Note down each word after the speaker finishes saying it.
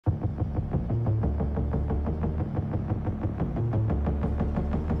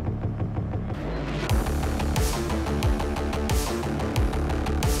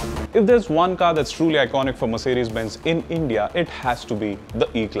If there's one car that's truly iconic for Mercedes-Benz in India, it has to be the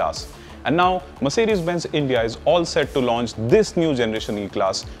E-Class. And now Mercedes-Benz India is all set to launch this new generation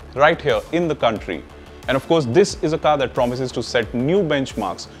E-Class right here in the country. And of course, this is a car that promises to set new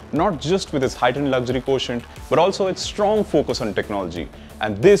benchmarks, not just with its heightened luxury quotient, but also its strong focus on technology.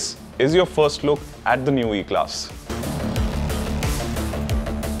 And this is your first look at the new E-Class.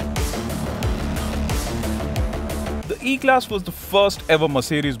 The E-Class was the first ever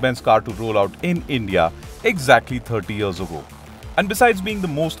Mercedes-Benz car to roll out in India exactly 30 years ago. And besides being the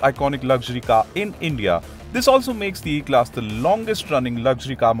most iconic luxury car in India, this also makes the E-Class the longest running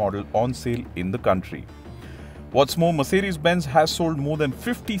luxury car model on sale in the country. What's more, Mercedes-Benz has sold more than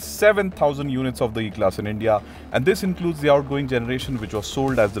 57,000 units of the E-Class in India, and this includes the outgoing generation, which was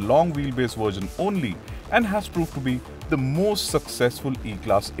sold as the long wheelbase version only and has proved to be the most successful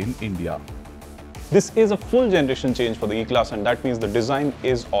E-Class in India. This is a full generation change for the E-Class, and that means the design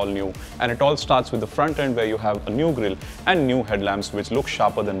is all new, and it all starts with the front end where you have a new grille and new headlamps which look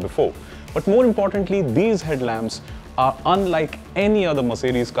sharper than before. But more importantly, these headlamps are unlike any other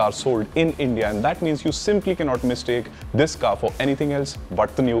Mercedes car sold in India, and that means you simply cannot mistake this car for anything else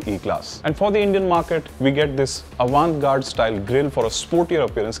but the new E-Class. And for the Indian market, we get this avant-garde style grille for a sportier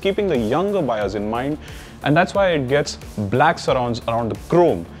appearance, keeping the younger buyers in mind, and that's why it gets black surrounds around the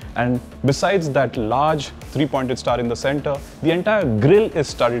chrome. And besides that large three-pointed star in the center, the entire grille is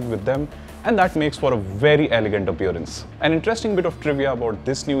studded with them, and that makes for a very elegant appearance. An interesting bit of trivia about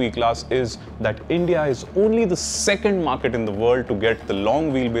this new E-Class is that India is only the second market in the world to get the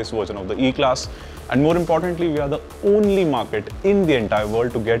long wheelbase version of the E-Class, and more importantly, we are the only market in the entire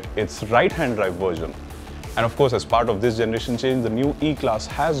world to get its right-hand drive version. And of course, as part of this generation change, the new E-Class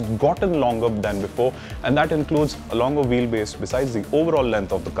has gotten longer than before, and that includes a longer wheelbase besides the overall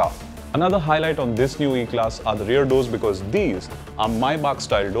length of the car. Another highlight on this new E-Class are the rear doors, because these are Maybach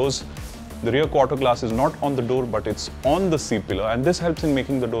style doors. The rear quarter glass is not on the door, but it's on the C-pillar, and this helps in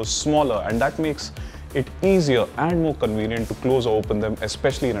making the doors smaller, and that makes it easier and more convenient to close or open them,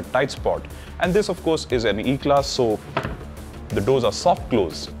 especially in a tight spot. And this of course is an E-Class, so the doors are soft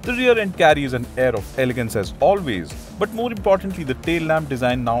close. The rear end carries an air of elegance as always, but more importantly, the tail lamp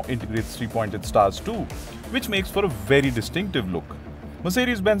design now integrates three-pointed stars too, which makes for a very distinctive look.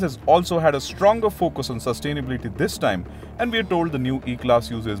 Mercedes-Benz has also had a stronger focus on sustainability this time, and we are told the new E-Class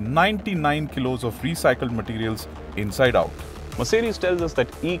uses 99 kilos of recycled materials inside out. Mercedes tells us that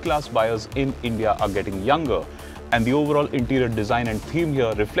E-Class buyers in India are getting younger, and the overall interior design and theme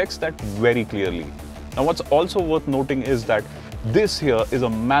here reflects that very clearly. Now, what's also worth noting is that this here is a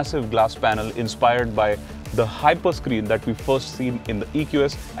massive glass panel inspired by the hyper screen that we first seen in the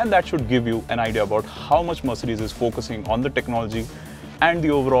EQS, and that should give you an idea about how much Mercedes is focusing on the technology and the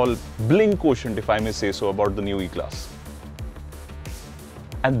overall bling quotient, if I may say so, about the new E-Class.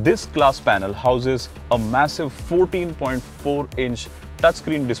 And this glass panel houses a massive 14.4-inch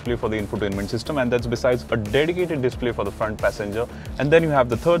touchscreen display for the infotainment system, and that's besides a dedicated display for the front passenger. And then you have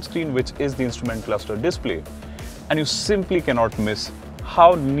the third screen, which is the instrument cluster display. And you simply cannot miss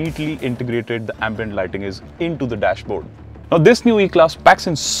how neatly integrated the ambient lighting is into the dashboard. Now, this new E-Class packs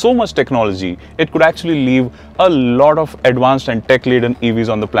in so much technology, it could actually leave a lot of advanced and tech-laden EVs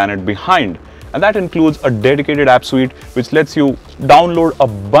on the planet behind. And that includes a dedicated app suite which lets you download a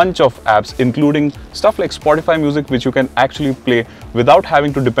bunch of apps, including stuff like Spotify music, which you can actually play without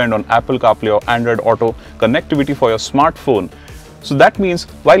having to depend on Apple CarPlay or Android Auto connectivity for your smartphone. So that means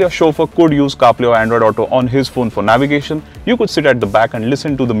while your chauffeur could use CarPlay or Android Auto on his phone for navigation, you could sit at the back and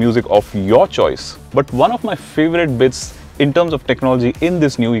listen to the music of your choice. But one of my favorite bits in terms of technology in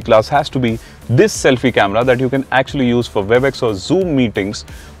this new E-Class has to be this selfie camera that you can actually use for WebEx or Zoom meetings,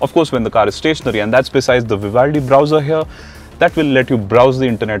 of course when the car is stationary, and that's besides the Vivaldi browser here that will let you browse the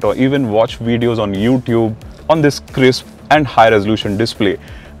internet or even watch videos on YouTube on this crisp and high resolution display.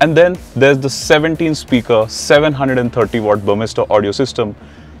 And then there's the 17-speaker 730-watt Burmester audio system.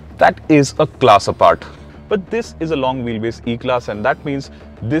 That is a class apart. But this is a long wheelbase E-Class, and that means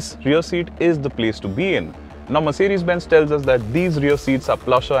this rear seat is the place to be in. Now, Mercedes-Benz tells us that these rear seats are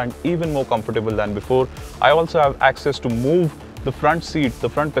plusher and even more comfortable than before. I also have access to move the front seat, the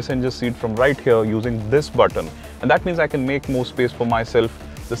front passenger seat, from right here using this button. And that means I can make more space for myself.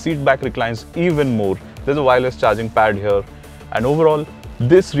 The seat back reclines even more. There's a wireless charging pad here. And overall,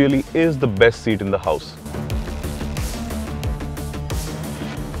 this really is the best seat in the house.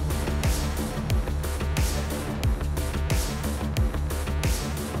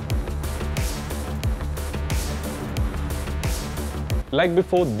 Like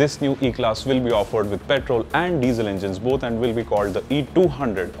before, this new E-Class will be offered with petrol and diesel engines both and will be called the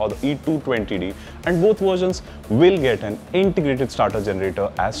E200 or the E220D, and both versions will get an integrated starter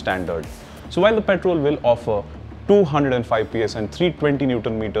generator as standard. So while the petrol will offer 205 PS and 320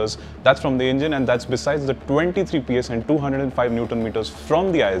 Newton meters, that's from the engine, and that's besides the 23 PS and 205 Newton meters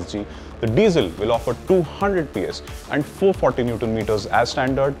from the ISG. The diesel will offer 200 PS and 440 Newton meters as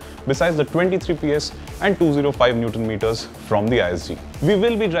standard, besides the 23 PS and 205 Newton meters from the ISG. We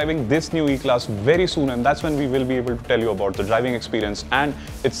will be driving this new E-Class very soon, and that's when we will be able to tell you about the driving experience and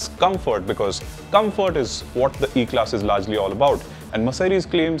its comfort, because comfort is what the E-Class is largely all about. And Mercedes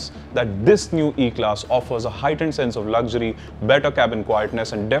claims that this new E-Class offers a heightened sense of luxury, better cabin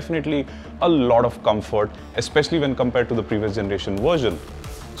quietness, and definitely a lot of comfort, especially when compared to the previous generation version.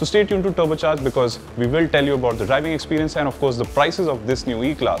 So stay tuned to Turbocharged, because we will tell you about the driving experience and of course the prices of this new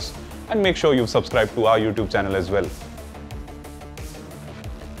E-Class. And make sure you subscribe to our YouTube channel as well.